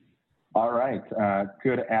All right.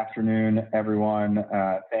 Good afternoon, everyone.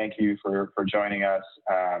 Thank you for joining us.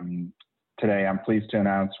 Today, I'm pleased to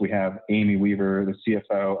announce we have Amy Weaver, the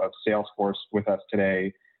CFO of Salesforce, with us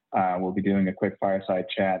today. We'll be doing a quick fireside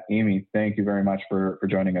chat. Amy, thank you very much for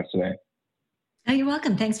joining us today. Oh, you're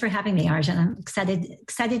welcome. Thanks for having me, Arjun. I'm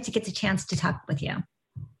excited to get the chance to talk with you.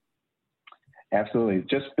 Absolutely.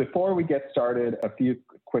 Just before we get started, a few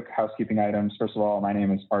quick housekeeping items. First of all, my name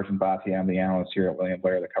is Arjun Bhatia. I'm the analyst here at William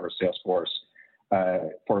Blair that covers Salesforce.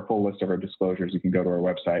 For a full list of our disclosures, you can go to our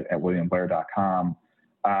website at williamblair.com.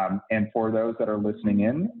 And for those that are listening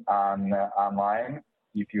in online,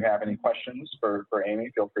 if you have any questions for Amy,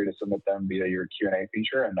 feel free to submit them via your Q&A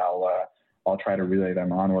feature, and I'll try to relay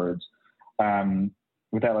them onwards.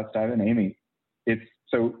 With that, let's dive in. Amy,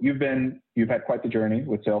 so you've had quite the journey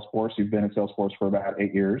with Salesforce. You've been at Salesforce for about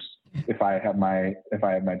 8 years, if I have my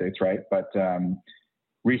dates right. But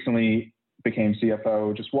recently became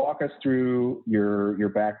CFO. Just walk us through your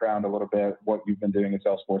background a little bit, what you've been doing at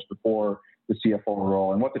Salesforce before the CFO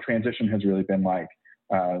role, and what the transition has really been like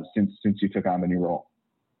since you took on the new role.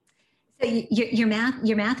 So your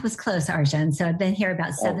math was close, Arjun. So I've been here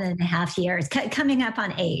about 7.5 years, coming up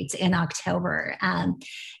on 8 in October.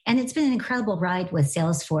 And it's been an incredible ride with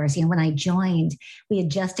Salesforce. You know, when I joined, we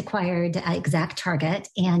had just acquired ExactTarget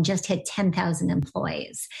and just hit 10,000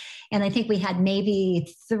 employees. And I think we had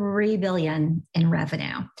maybe $3 billion in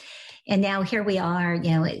revenue. And now here we are,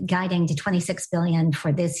 guiding to $26 billion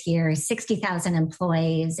for this year, 60,000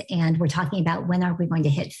 employees, and we're talking about when are we going to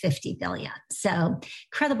hit $50 billion. So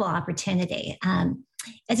incredible opportunity.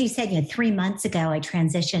 As you said, 3 months ago, I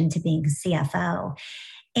transitioned to being CFO.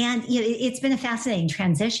 And it's been a fascinating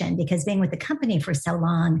transition because being with the company for so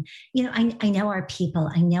long, I know our people,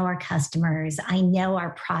 I know our customers, I know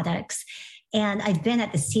our products. And I've been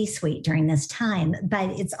at the C-suite during this time, but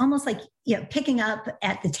it's almost like, picking up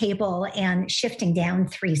at the table and shifting down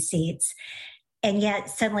 3 seats, and yet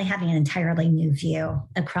suddenly having an entirely new view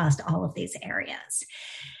across all of these areas.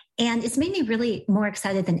 And it's made me really more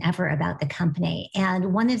excited than ever about the company.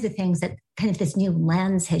 And one of the things that kind of this new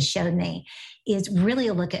lens has shown me is really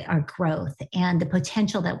a look at our growth and the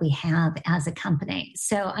potential that we have as a company.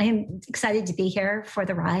 So I am excited to be here for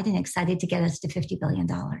the ride and excited to get us to $50 billion.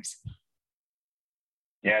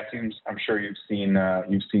 Yeah, it seems. I'm sure you've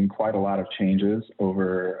seen quite a lot of changes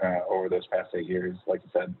over those past 8 years. Like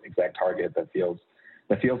you said, ExactTarget. That feels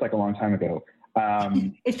like a long time ago.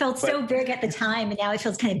 It felt so big at the time, and now it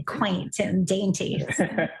feels kind of quaint and dainty.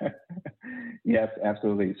 Yes,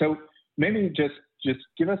 absolutely. So maybe just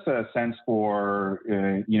give us a sense for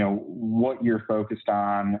what you're focused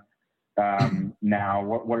on now.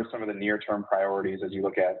 What are some of the near-term priorities as you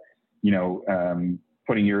look at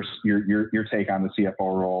putting your take on the CFO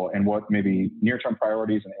role, and what maybe near-term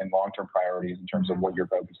priorities and long-term priorities in terms of what you're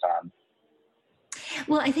focused on?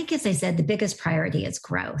 Well, I think, as I said, the biggest priority is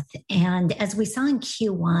growth. And as we saw in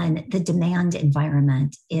Q1, the demand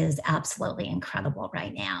environment is absolutely incredible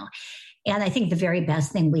right now. And I think the very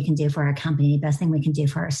best thing we can do for our company, the best thing we can do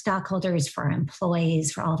for our stockholders, for our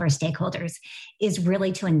employees, for all of our stakeholders, is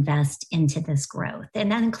really to invest into this growth.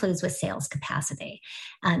 And that includes with sales capacity.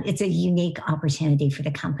 It's a unique opportunity for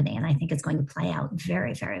the company, and I think it's going to play out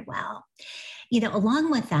very, very well. Along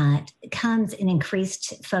with that comes an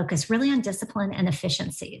increased focus really on discipline and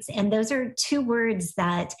efficiencies. And those are 2 words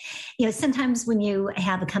that, sometimes when you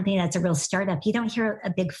have a company that's a real startup, you don't hear a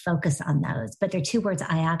big focus on those, but they're 2 words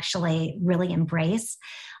I actually really embrace.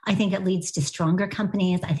 I think it leads to stronger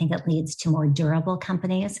companies. I think it leads to more durable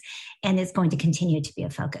companies, and it's going to continue to be a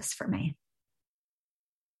focus for me.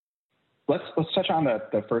 Let's touch on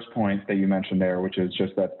the first point that you mentioned there, which is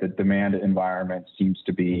just that the demand environment seems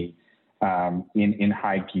to be in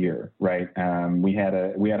high gear, right? We had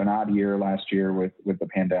an odd year last year with the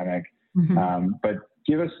pandemic, but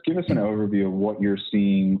give us an overview of what you're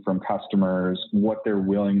seeing from customers, what their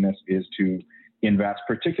willingness is to invest,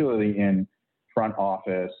 particularly in front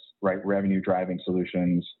office, right, revenue driving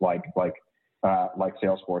solutions like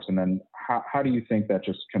Salesforce, and then how do you think that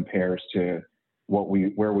just compares to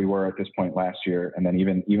where we were at this point last year, and then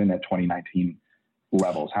even at 2019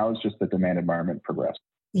 levels? How has just the demand environment progressed?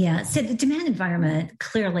 Yeah, so the demand environment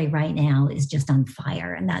clearly right now is just on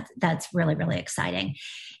fire, and that's really, really exciting.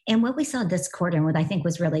 And what we saw this quarter, and what I think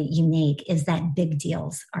was really unique, is that big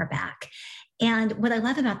deals are back. And what I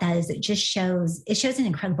love about that is it shows an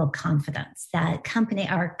incredible confidence that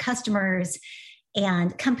our customers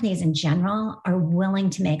and companies in general are willing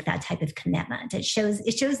to make that type of commitment. It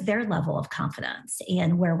shows their level of confidence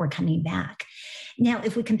in where we're coming back. Now,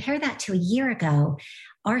 if we compare that to a year ago,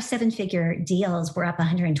 our 7-figure deals were up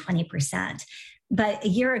 120%. But a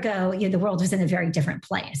year ago, the world was in a very different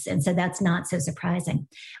place. And so that's not so surprising.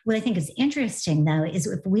 What I think is interesting, though, is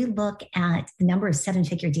if we look at the number of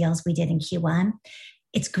seven-figure deals we did in Q1,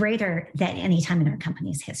 it's greater than any time in our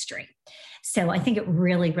company's history. So I think it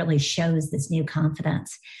really, really shows this new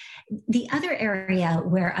confidence. The other area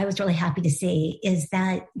where I was really happy to see is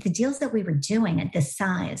that the deals that we were doing at this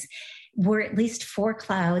size were at least 4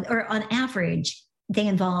 cloud, or on average, they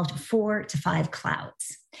involved 4 to 5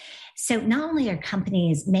 clouds. So not only are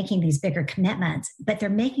companies making these bigger commitments, but they're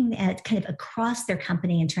making it kind of across their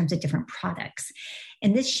company in terms of different products.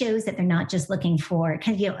 And this shows that they're not just looking for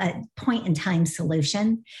kind of a point in time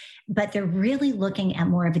solution, but they're really looking at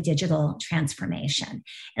more of a digital transformation.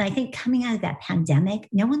 And I think coming out of that pandemic,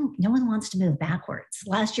 no one wants to move backwards.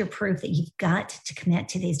 Last year proved that you've got to commit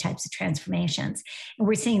to these types of transformations. And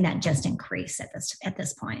we're seeing that just increase at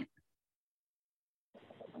this point.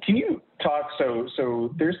 Can you talk,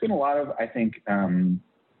 so there's been a lot of, I think,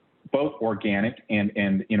 both organic and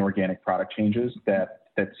inorganic product changes that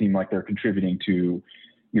seem like they're contributing to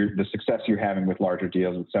the success you're having with larger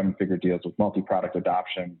deals, with seven-figure deals, with multi-product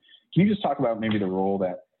adoption. Can you just talk about maybe the role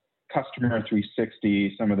that Customer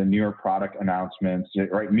 360, some of the newer product announcements,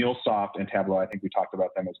 right? MuleSoft and Tableau, I think we talked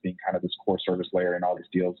about them as being kind of this core service layer and all these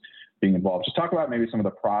deals being involved. Just talk about maybe some of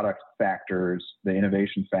the product factors, the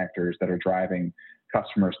innovation factors that are driving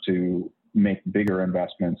customers to make bigger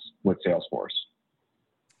investments with Salesforce.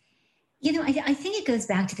 I think it goes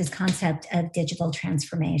back to this concept of digital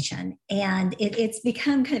transformation, and it's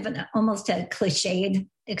become kind of almost a cliched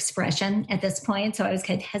expression at this point. So I was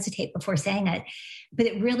kind of hesitate before saying it, but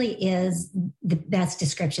it really is the best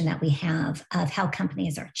description that we have of how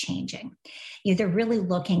companies are changing. They're really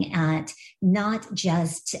looking at not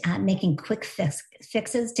just making quick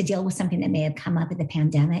fixes to deal with something that may have come up in the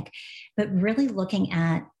pandemic, but really looking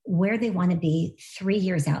at where they want to be 3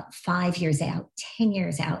 years out, 5 years out, 10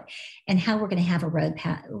 years out, and how we're going to have a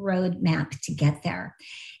roadmap to get there.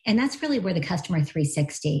 And that's really where the Customer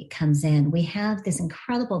 360 comes in. We have this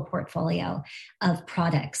incredible portfolio of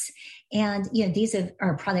products. And these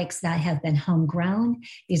are products that have been homegrown.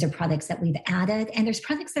 These are products that we've added. And there's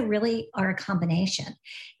products that really are a combination.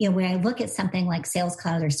 When I look at something like Sales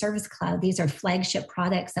Cloud or Service Cloud, these are flagship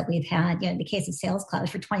products that we've had, in the case of Sales Cloud,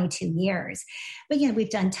 for 22 years. But we've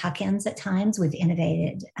done tuck-ins at times. We've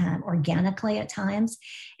innovated organically at times.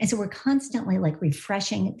 And so we're constantly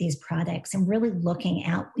refreshing these products and really looking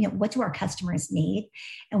at, what do our customers need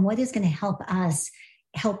and what is going to help us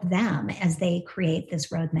help them as they create this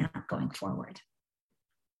roadmap going forward.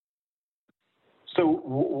 So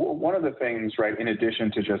one of the things, right, in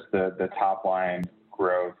addition to just the top line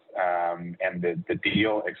growth and the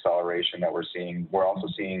deal acceleration that we're seeing, we're also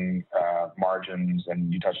seeing margins,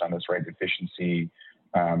 and you touched on this, right, efficiency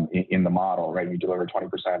in the model, right? You delivered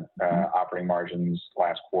 20% operating margins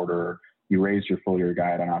last quarter. You raised your full year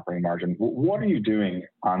guide on operating margin. What are you doing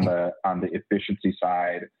on the efficiency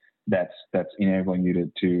side that's enabling you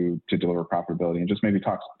to deliver profitability? And just maybe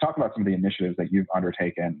talk about some of the initiatives that you've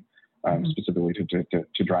undertaken specifically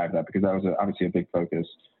to drive that, because that was obviously a big focus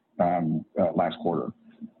last quarter.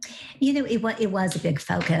 It was a big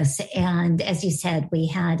focus. And as you said, we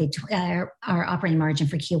had our operating margin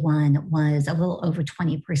for Q1 was a little over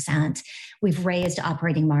 20%. We've raised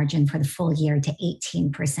operating margin for the full year to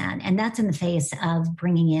 18%. And that's in the face of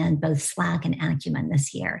bringing in both Slack and Acumen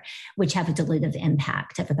this year, which have a dilutive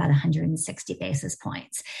impact of about 160 basis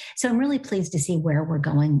points. So I'm really pleased to see where we're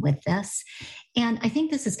going with this. And I think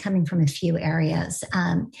this is coming from a few areas.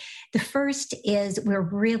 The first is we're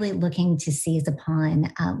really looking to seize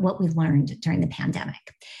upon what we learned during the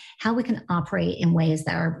pandemic, how we can operate in ways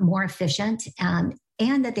that are more efficient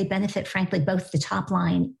and that they benefit, frankly, both the top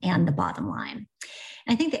line and the bottom line.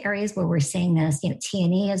 I think the areas where we're seeing this,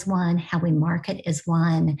 T&E is one, how we market is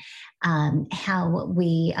one, how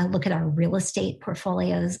we look at our real estate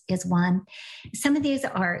portfolios is one. Some of these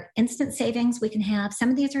are instant savings we can have. Some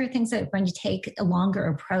of these are things that are going to take a longer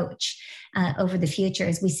approach over the future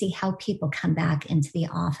as we see how people come back into the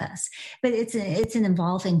office. But it's an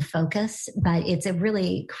evolving focus, but it's a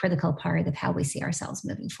really critical part of how we see ourselves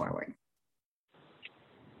moving forward.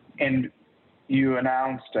 And you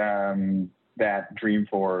announced that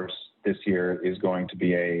Dreamforce this year is going to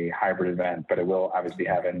be a hybrid event, but it will obviously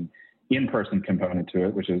have an in-person component to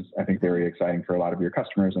it, which is, I think, very exciting for a lot of your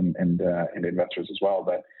customers and investors as well.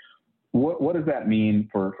 But what does that mean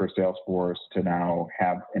for Salesforce to now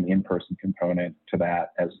have an in-person component to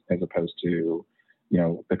that, as opposed to,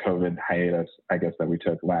 the COVID hiatus, I guess, that we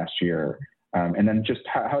took last year? And then just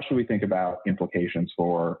how should we think about implications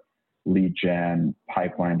for lead gen,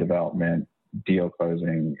 pipeline development, deal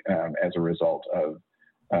closing as a result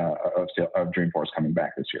of Dreamforce coming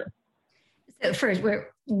back this year. So first, we're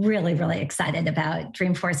really, really excited about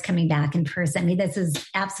Dreamforce coming back in person. I mean, this is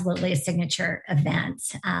absolutely a signature event.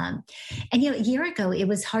 And, a year ago, it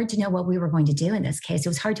was hard to know what we were going to do in this case. It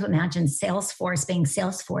was hard to imagine Salesforce being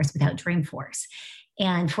Salesforce without Dreamforce.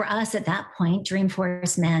 And for us at that point,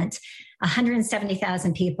 Dreamforce meant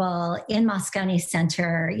 170,000 people in Moscone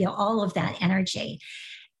Center, all of that energy.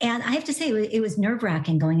 And I have to say, it was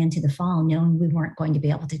nerve-wracking going into the fall, knowing we weren't going to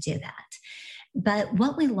be able to do that. But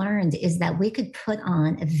what we learned is that we could put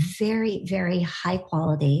on a very, very high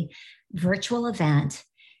quality virtual event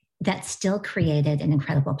that still created an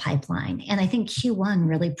incredible pipeline. And I think Q1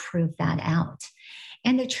 really proved that out.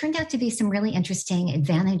 And there turned out to be some really interesting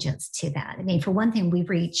advantages to that. I mean, for one thing, we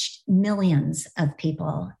reached millions of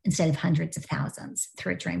people instead of hundreds of thousands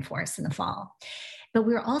through Dreamforce in the fall. But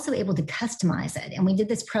we were also able to customize it. And we did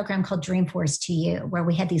this program called Dreamforce to You, where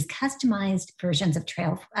we had these customized versions of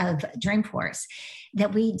Dreamforce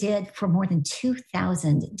that we did for more than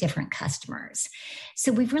 2,000 different customers.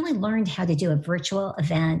 So we've really learned how to do a virtual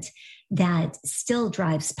event that still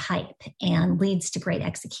drives pipe and leads to great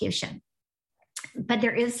execution. But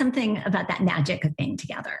there is something about that magic of being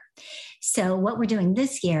together. So what we're doing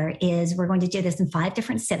this year is we're going to do this in 5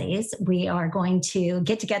 different cities. We are going to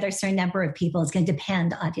get together a certain number of people. It's going to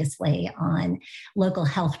depend, obviously, on local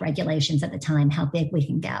health regulations at the time, how big we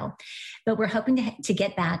can go. But we're hoping to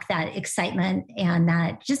get back that excitement and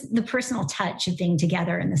that just the personal touch of being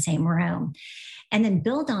together in the same room. And then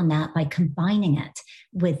build on that by combining it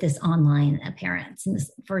with this online appearance in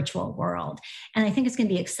this virtual world. And I think it's going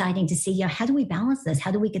to be exciting to see, how do we balance this?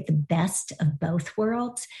 How do we get the best of both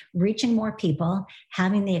worlds, reaching more people,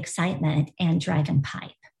 having the excitement, and driving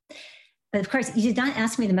pipe? But of course, you did not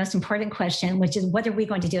ask me the most important question, which is, what are we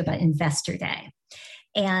going to do about Investor Day?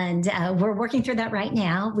 And we're working through that right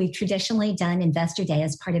now. We've traditionally done Investor Day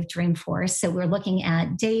as part of Dreamforce. So we're looking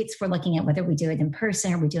at dates. We're looking at whether we do it in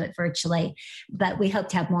person or we do it virtually. But we hope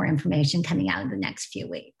to have more information coming out in the next few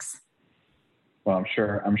weeks. Well, I'm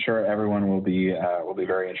sure everyone will be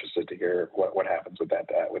very interested to hear what happens with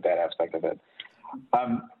that aspect of it.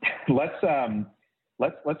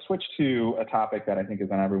 Let's switch to a topic that I think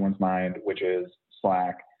is on everyone's mind, which is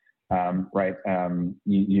Slack. Right.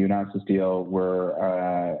 You announced this deal where,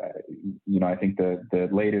 I think the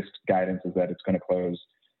latest guidance is that it's going to close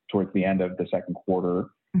towards the end of the second quarter.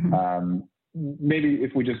 Mm-hmm. Maybe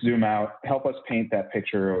if we just zoom out, help us paint that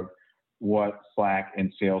picture of what Slack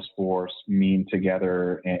and Salesforce mean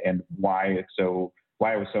together and why it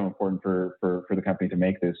was so important for the company to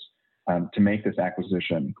make this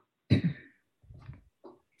acquisition.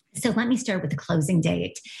 So let me start with the closing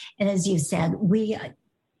date. And as you said,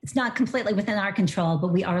 it's not completely within our control, but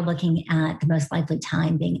we are looking at the most likely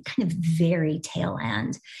time being kind of very tail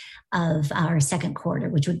end of our second quarter,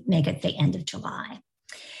 which would make it the end of July.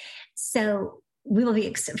 So we will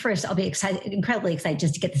be, first, I'll be incredibly excited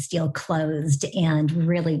just to get this deal closed and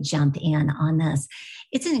really jump in on this.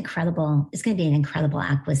 It's going to be an incredible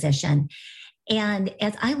acquisition. And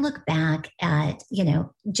as I look back at,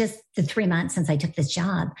 just the 3 months since I took this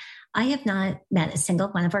job, I have not met a single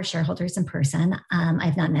one of our shareholders in person. I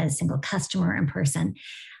have not met a single customer in person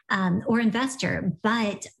or investor,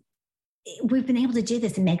 but we've been able to do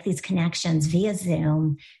this and make these connections via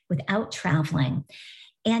Zoom without traveling.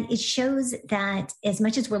 And it shows that as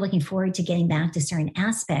much as we're looking forward to getting back to certain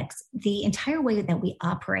aspects, the entire way that we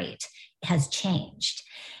operate has changed.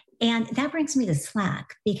 And that brings me to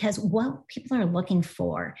Slack, because what people are looking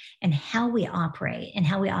for and how we operate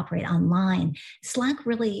online, Slack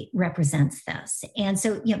really represents this. And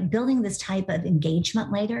so, building this type of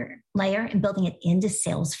engagement layer and building it into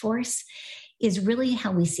Salesforce is really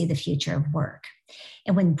how we see the future of work.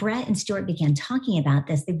 And when Brett and Stuart began talking about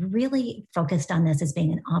this, they really focused on this as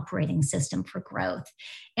being an operating system for growth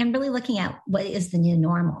and really looking at what is the new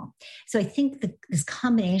normal. So I think this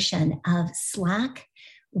combination of Slack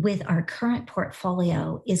with our current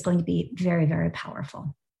portfolio is going to be very, very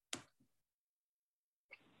powerful.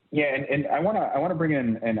 Yeah, and I want to bring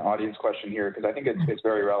in an audience question here because I think it's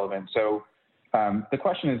very relevant. So the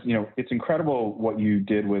question is, it's incredible what you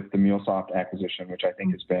did with the MuleSoft acquisition, which I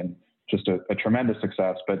think has been just a tremendous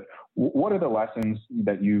success. But what are the lessons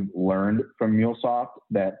that you've learned from MuleSoft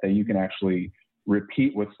that you can actually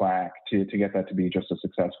repeat with Slack to get that to be just as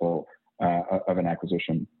successful of an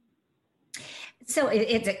acquisition? So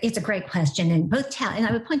it's a great question, and and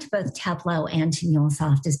I would point to both Tableau and to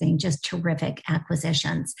MuleSoft as being just terrific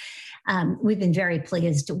acquisitions. We've been very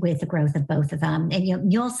pleased with the growth of both of them, and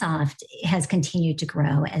MuleSoft has continued to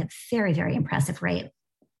grow at a very, very impressive rate.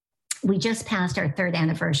 We just passed our third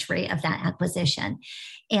anniversary of that acquisition.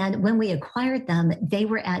 And when we acquired them, they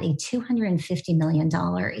were at a $250 million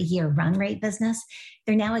a year run rate business.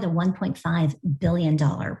 They're now at a $1.5 billion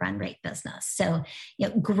run rate business. So,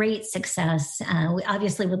 great success. We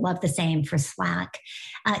obviously would love the same for Slack.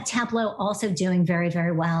 Tableau also doing very,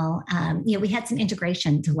 very well. We had some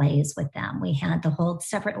integration delays with them. We had the whole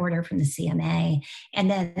separate order from the CMA. And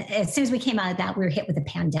then as soon as we came out of that, we were hit with a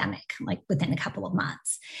pandemic, like within a couple of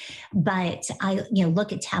months. But I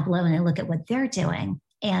look at Tableau and I look at what they're doing.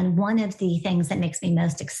 And one of the things that makes me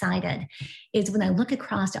most excited is when I look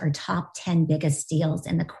across our top 10 biggest deals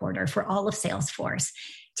in the quarter for all of Salesforce,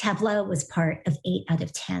 Tableau was part of 8 out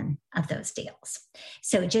of 10 of those deals.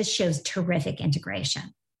 So it just shows terrific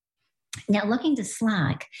integration. Now, looking to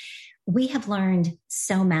Slack, we have learned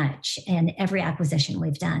so much in every acquisition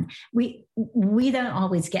we've done. We don't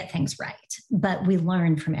always get things right, but we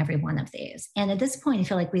learn from every one of these. And at this point, I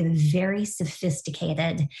feel like we have a very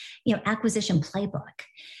sophisticated, acquisition playbook.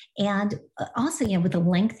 And also, with the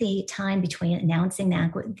lengthy time between announcing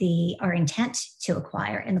our intent to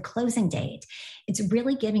acquire and the closing date, it's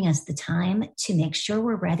really giving us the time to make sure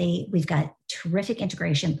we're ready. We've got terrific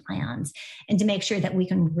integration plans, and to make sure that we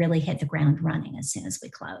can really hit the ground running as soon as we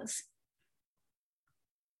close.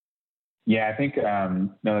 Yeah, I think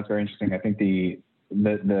that's very interesting. I think the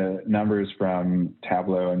numbers from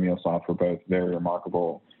Tableau and MuleSoft were both very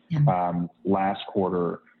remarkable last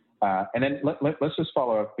quarter. And then let's just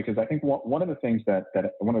follow up, because I think one of the things that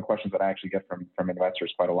one of the questions that I actually get from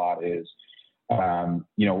investors quite a lot is,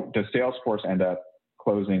 does Salesforce end up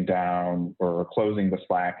closing down or closing the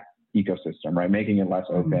Slack ecosystem, right? Making it less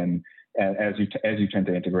open as you tend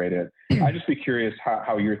to integrate it. I'd just be curious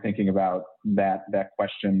how you're thinking about that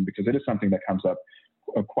question, because it is something that comes up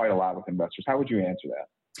quite a lot with investors. How would you answer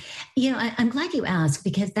that? I'm glad you asked,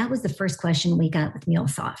 because that was the first question we got with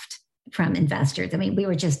MuleSoft from investors. I mean, we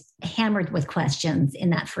were just hammered with questions in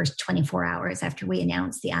that first 24 hours after we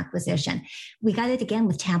announced the acquisition. We got it again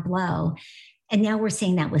with Tableau, and now we're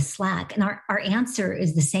seeing that with Slack. And our answer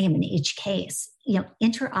is the same in each case.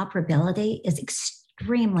 Interoperability is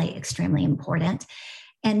extremely, extremely important.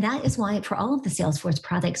 And that is why for all of the Salesforce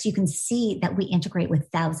products, you can see that we integrate with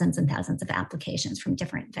thousands and thousands of applications from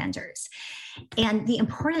different vendors. And the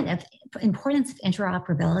importance of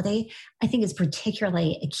interoperability, I think, is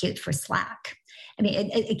particularly acute for Slack. I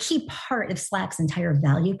mean, a key part of Slack's entire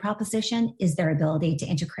value proposition is their ability to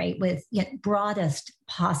integrate with broadest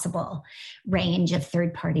possible range of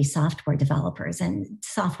third-party software developers and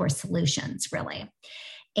software solutions, really.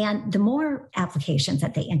 And the more applications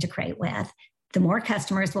that they integrate with, the more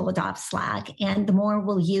customers will adopt Slack, and the more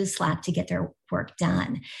will use Slack to get their work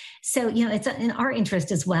done. So, it's in our interest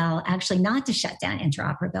as well, actually, not to shut down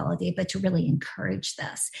interoperability, but to really encourage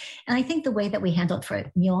this. And I think the way that we handle it for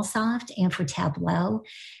MuleSoft and for Tableau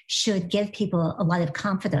should give people a lot of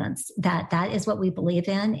confidence that that is what we believe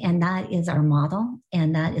in, and that is our model,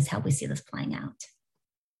 and that is how we see this playing out.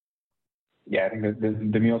 Yeah, I think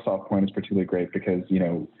the MuleSoft point is particularly great, because,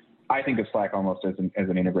 I think of Slack almost as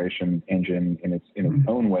an integration engine in its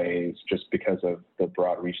own ways, just because of the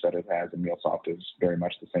broad reach that it has, and MuleSoft is very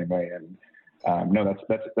much the same way. And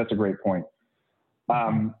that's a great point.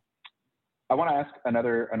 I want to ask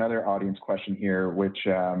another audience question here, which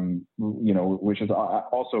which is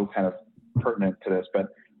also kind of pertinent to this. But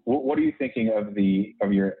what are you thinking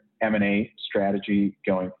of your M&A strategy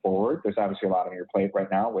going forward? There's obviously a lot on your plate right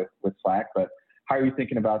now with Slack, but how are you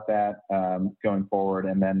thinking about that going forward?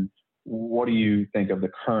 And then what do you think of the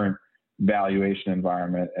current valuation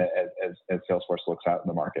environment as Salesforce looks out in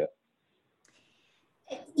the market?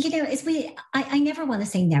 I never want to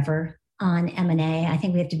say never on M&A. I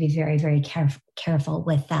think we have to be very, very careful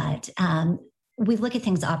with that. We look at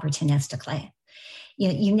things opportunistically.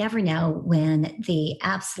 You never know when the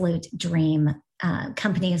absolute dream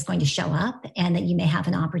company is going to show up, and that you may have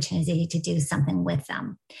an opportunity to do something with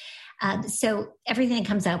them. So everything that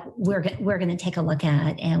comes up, we're going to take a look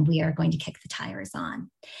at, and we are going to kick the tires on.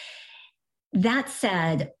 That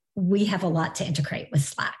said, we have a lot to integrate with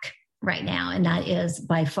Slack right now, and that is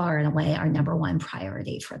by far and away our number one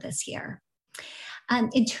priority for this year.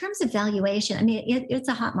 In terms of valuation, I mean, it's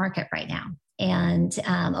a hot market right now, and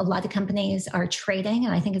a lot of companies are trading,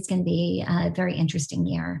 and I think it's going to be a very interesting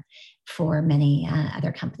year for many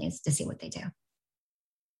other companies to see what they do.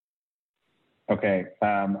 Okay,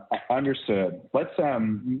 understood. Let's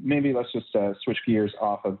just switch gears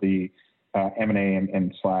off of the M&A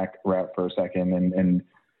and Slack route for a second, and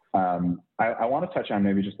I want to touch on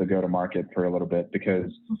maybe just the go-to-market for a little bit,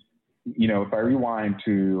 because if I rewind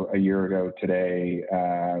to a year ago today,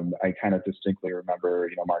 I kind of distinctly remember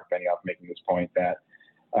Mark Benioff making this point that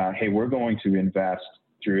hey, we're going to invest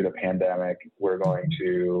through the pandemic. We're going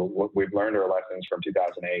to, we've learned our lessons from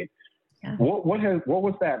 2008. Yeah. What is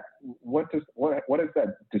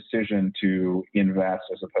that decision to invest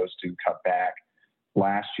as opposed to cut back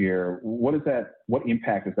last year? What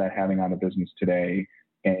impact is that having on the business today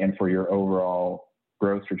and for your overall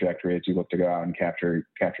growth trajectory as you look to go out and capture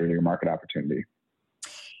your market opportunity?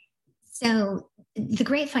 So the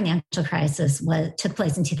great financial crisis took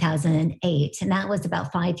place in 2008, and that was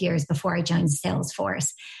about 5 years before I joined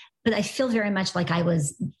Salesforce. But I feel very much like I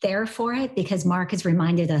was there for it because Mark has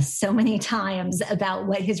reminded us so many times about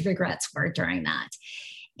what his regrets were during that.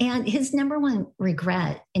 And his number one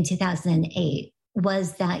regret in 2008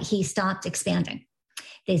 was that he stopped expanding.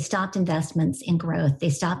 They stopped investments in growth.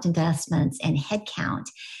 They stopped investments in headcount.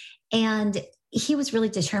 And he was really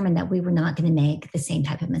determined that we were not going to make the same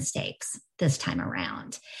type of mistakes this time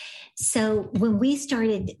around. So when we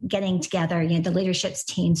started getting together, the leadership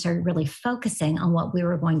team started really focusing on what we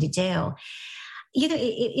were going to do.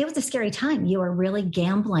 It was a scary time. You were really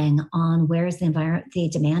gambling on where's the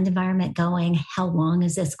demand environment going? How long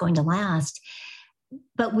is this going to last?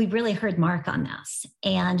 But we really heard Mark on this,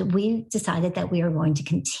 and we decided that we were going to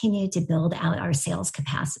continue to build out our sales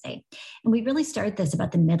capacity. And we really started this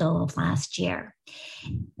about the middle of last year.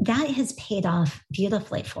 That has paid off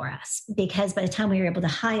beautifully for us because by the time we were able to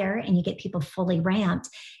hire and you get people fully ramped,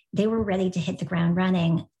 they were ready to hit the ground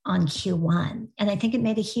running on Q1. And I think it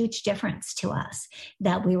made a huge difference to us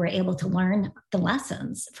that we were able to learn the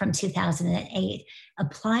lessons from 2008,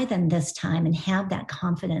 apply them this time, and have that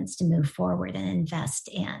confidence to move forward and invest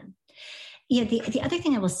in. The other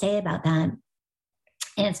thing I will say about that,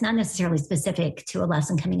 and it's not necessarily specific to a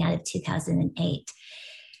lesson coming out of 2008,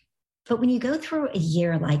 but when you go through a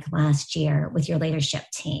year like last year with your leadership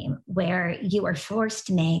team, where you are forced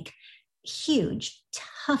to make huge,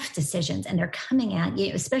 tough decisions, and they're coming at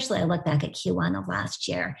you, especially I look back at Q1 of last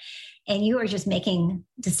year, and you are just making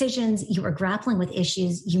decisions. You were grappling with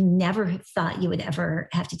issues you never thought you would ever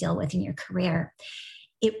have to deal with in your career.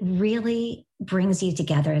 It really brings you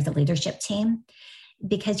together as a leadership team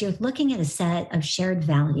because you're looking at a set of shared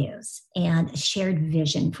values and a shared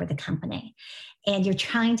vision for the company, and you're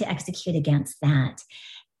trying to execute against that.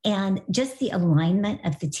 And just the alignment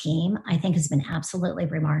of the team, I think, has been absolutely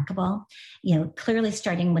remarkable. Clearly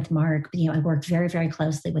starting with Mark, I worked very, very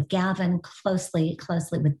closely with Gavin, closely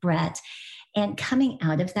with Brett. And coming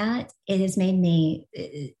out of that, it has made me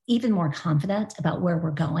even more confident about where we're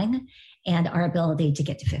going and our ability to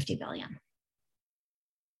get to 50 billion.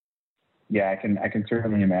 Yeah, I can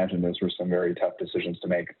certainly imagine those were some very tough decisions to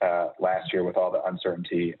make last year with all the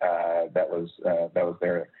uncertainty that was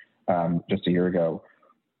there just a year ago.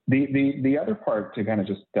 The other part to kind of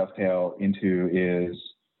just dovetail into is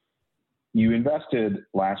you invested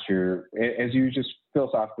last year, as you just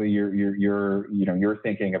philosophically you're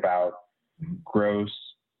thinking about growth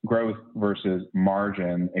versus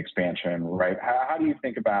margin expansion, right? How do you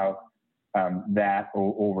think about that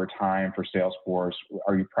over time for Salesforce?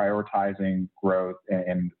 Are you prioritizing growth,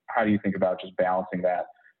 and how do you think about just balancing that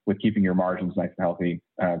with keeping your margins nice and healthy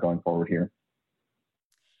going forward here?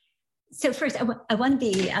 So first, I want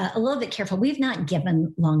to be a little bit careful. We've not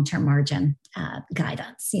given long-term margin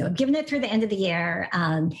guidance. Given it through the end of the year,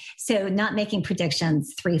 so not making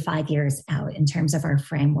predictions 3-5 years out in terms of our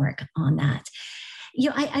framework on that.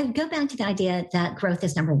 I go back to the idea that growth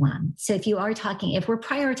is number one. So if we're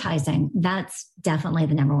prioritizing, that's definitely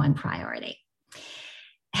the number one priority.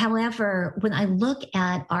 However, when I look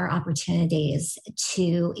at our opportunities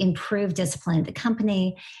to improve discipline of the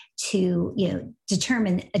company, to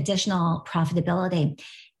determine additional profitability,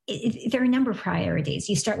 there are a number of priorities.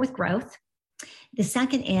 You start with growth. The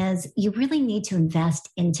second is you really need to invest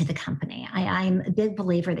into the company. I'm a big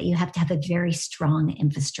believer that you have to have a very strong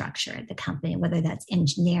infrastructure at the company, whether that's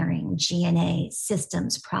engineering, G&A,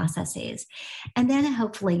 systems, processes. And then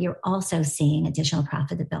hopefully you're also seeing additional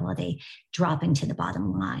profitability dropping to the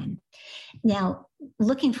bottom line. Now,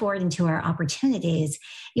 looking forward into our opportunities,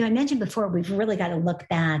 I mentioned before, we've really got to look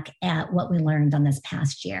back at what we learned on this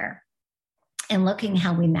past year and looking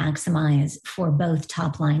how we maximize for both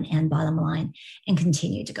top line and bottom line and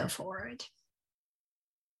continue to go forward.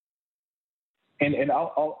 And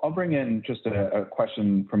I'll bring in just a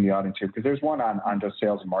question from the audience here, because there's one on just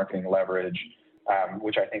sales and marketing leverage,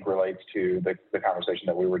 which I think relates to the conversation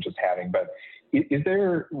that we were just having. But is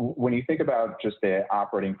there, when you think about just the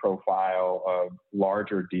operating profile of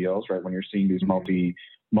larger deals, right, when you're seeing these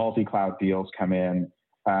multi-cloud deals come in,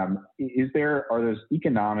 are those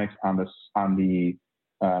economics on the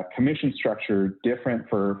commission structure different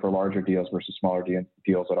for larger deals versus smaller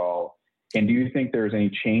deals at all? And do you think there's any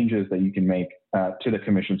changes that you can make to the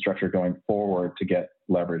commission structure going forward to get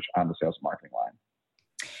leverage on the sales and marketing line?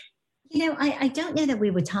 I don't know that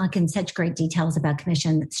we would talk in such great details about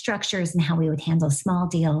commission structures and how we would handle small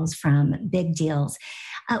deals from big deals.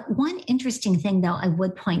 One interesting thing, though, I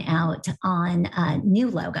would point out on new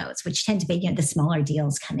logos, which tend to be the smaller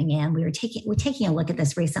deals coming in. We're taking a look at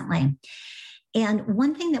this recently. And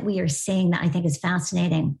one thing that we are seeing that I think is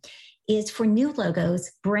fascinating is for new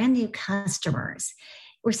logos, brand new customers,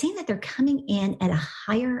 we're seeing that they're coming in at a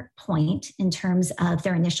higher point in terms of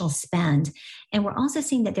their initial spend. And we're also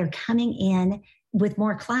seeing that they're coming in with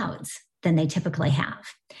more clouds than they typically have.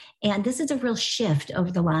 And this is a real shift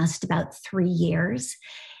over the last about 3 years.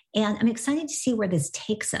 And I'm excited to see where this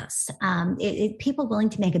takes us. People willing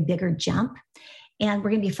to make a bigger jump. And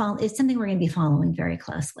we're going to be it's something we're going to be following very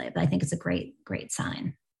closely. But I think it's a great, great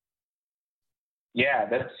sign. Yeah,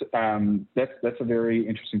 that's a very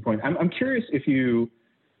interesting point. I'm curious if you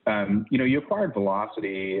acquired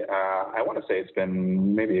Velocity. I want to say it's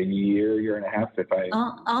been maybe a year and a half.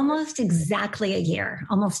 Almost exactly a year,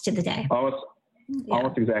 almost to the day.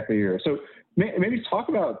 Almost exactly a year. So maybe talk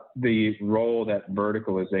about the role that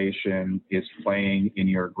verticalization is playing in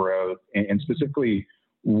your growth, and specifically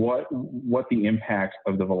what the impact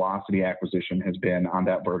of the Velocity acquisition has been on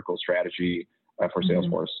that vertical strategy for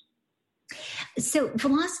Salesforce. So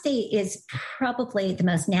Velocity is probably the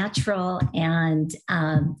most natural and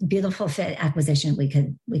beautiful fit acquisition we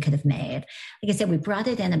could have made. Like I said, we brought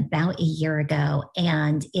it in about a year ago,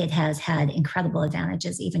 and it has had incredible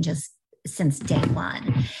advantages even just since day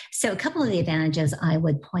one. So a couple of the advantages I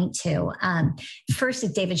would point to. First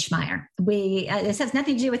is David Schmeier. This has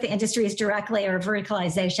nothing to do with the industries directly or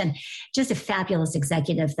verticalization, just a fabulous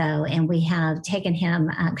executive though. And we have taken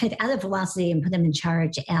him kind of out of Velocity and put him in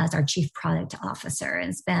charge as our chief product officer.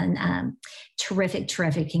 And it's been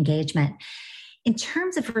terrific engagement. In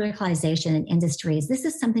terms of verticalization in industries, this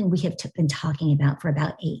is something we have been talking about for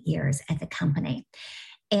about 8 years at the company.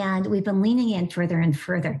 And we've been leaning in further and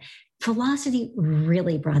further. Velocity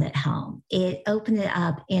really brought it home. It opened it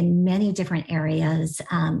up in many different areas,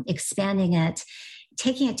 expanding it,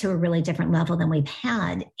 taking it to a really different level than we've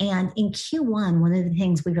had. And in Q1, one of the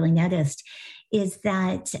things we really noticed is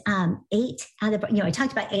that I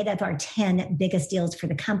talked about 8 of our 10 biggest deals for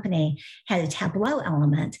the company had a Tableau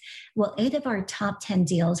element. Well, 8 of our top 10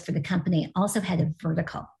 deals for the company also had a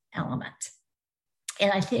vertical element.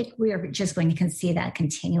 And I think we are just going to see that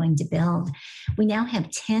continuing to build. We now have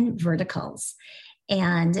 10 verticals,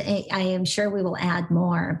 and I am sure we will add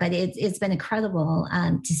more, but it's been incredible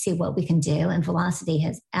to see what we can do. And Velocity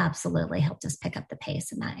has absolutely helped us pick up the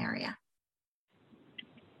pace in that area.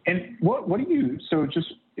 And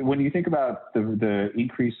just when you think about the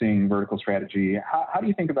increasing vertical strategy, how do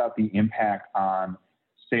you think about the impact on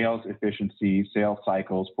sales efficiency, sales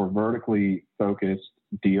cycles for vertically focused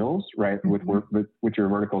deals, right? Mm-hmm. with your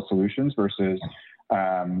vertical solutions versus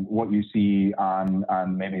what you see on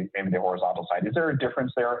maybe the horizontal side? Is there a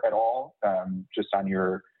difference there at all, just on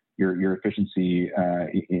your efficiency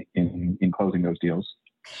in closing those deals?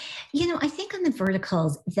 I think on the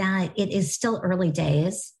verticals that it is still early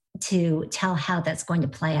days to tell how that's going to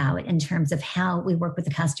play out in terms of how we work with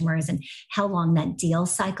the customers and how long that deal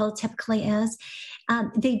cycle typically is.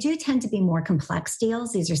 They do tend to be more complex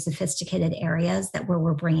deals. These are sophisticated areas where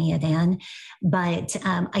we're bringing it in. But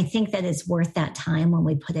I think that it's worth that time when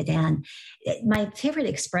we put it in. My favorite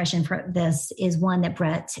expression for this is one that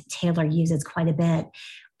Brett Taylor uses quite a bit,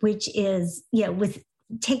 which is, with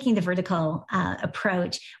taking the vertical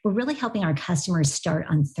approach, we're really helping our customers start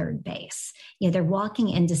on third base. They're walking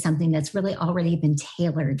into something that's really already been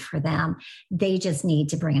tailored for them. They just need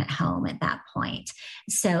to bring it home at that point.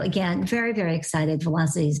 So again, very, very excited.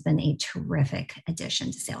 Velocity has been a terrific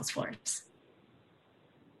addition to Salesforce.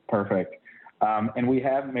 Perfect. And we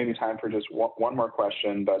have maybe time for just one more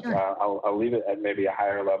question, but sure. I'll leave it at maybe a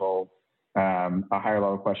higher level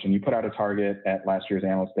question. You put out a target at last year's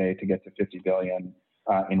Analyst Day to get to $50 billion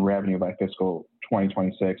in revenue by fiscal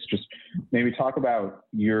 2026. Just maybe talk about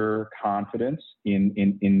your confidence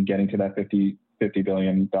in getting to that $50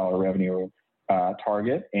 billion revenue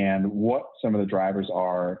target, and what some of the drivers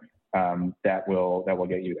are that will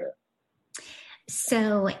get you there.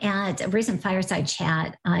 So at a recent fireside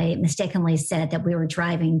chat, I mistakenly said that we were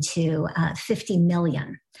driving to 50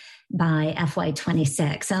 million by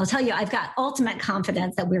FY26. And I'll tell you, I've got ultimate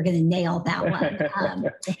confidence that we're going to nail that one.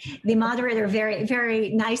 The moderator very,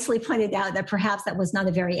 very nicely pointed out that perhaps that was not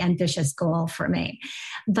a very ambitious goal for me.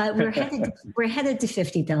 But we're headed to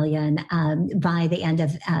 50 billion by the end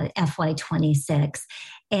of FY26.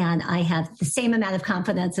 And I have the same amount of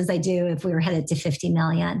confidence as I do if we were headed to 50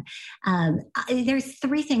 million. There's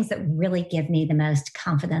three things that really give me the most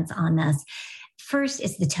confidence on this. First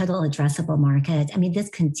is the total addressable market. I mean, this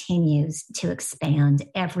continues to expand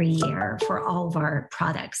every year for all of our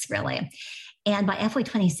products, really. And by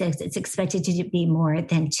FY26, it's expected to be more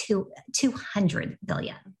than 200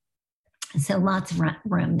 billion. So lots of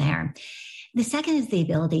room there. The second is the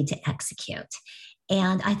ability to execute.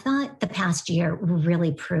 And I thought the past year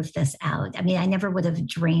really proved this out. I mean, I never would have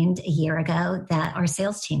dreamed a year ago that our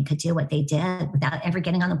sales team could do what they did without ever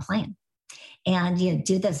getting on a plane and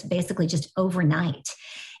do this basically just overnight.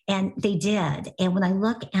 And they did. And when I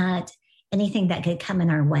look at anything that could come in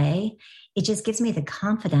our way, it just gives me the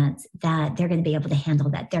confidence that they're going to be able to handle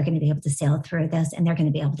that. They're going to be able to sail through this and they're going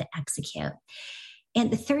to be able to execute. And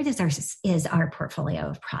the third is our portfolio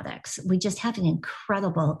of products. We just have an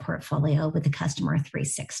incredible portfolio with the Customer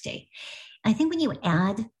 360. I think when you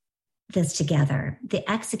add this together, the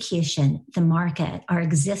execution, the market, our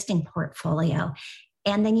existing portfolio,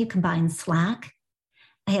 and then you combine Slack,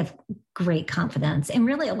 I have great confidence and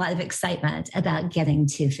really a lot of excitement about getting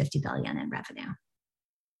to 50 billion in revenue.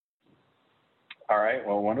 All right.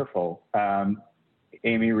 Well, wonderful.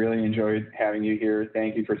 Amy, really enjoyed having you here.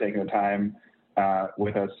 Thank you for taking the time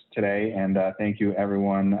with us today. And thank you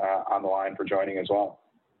everyone on the line for joining as well.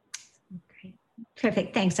 Great.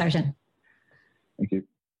 Perfect. Thanks, Arjun.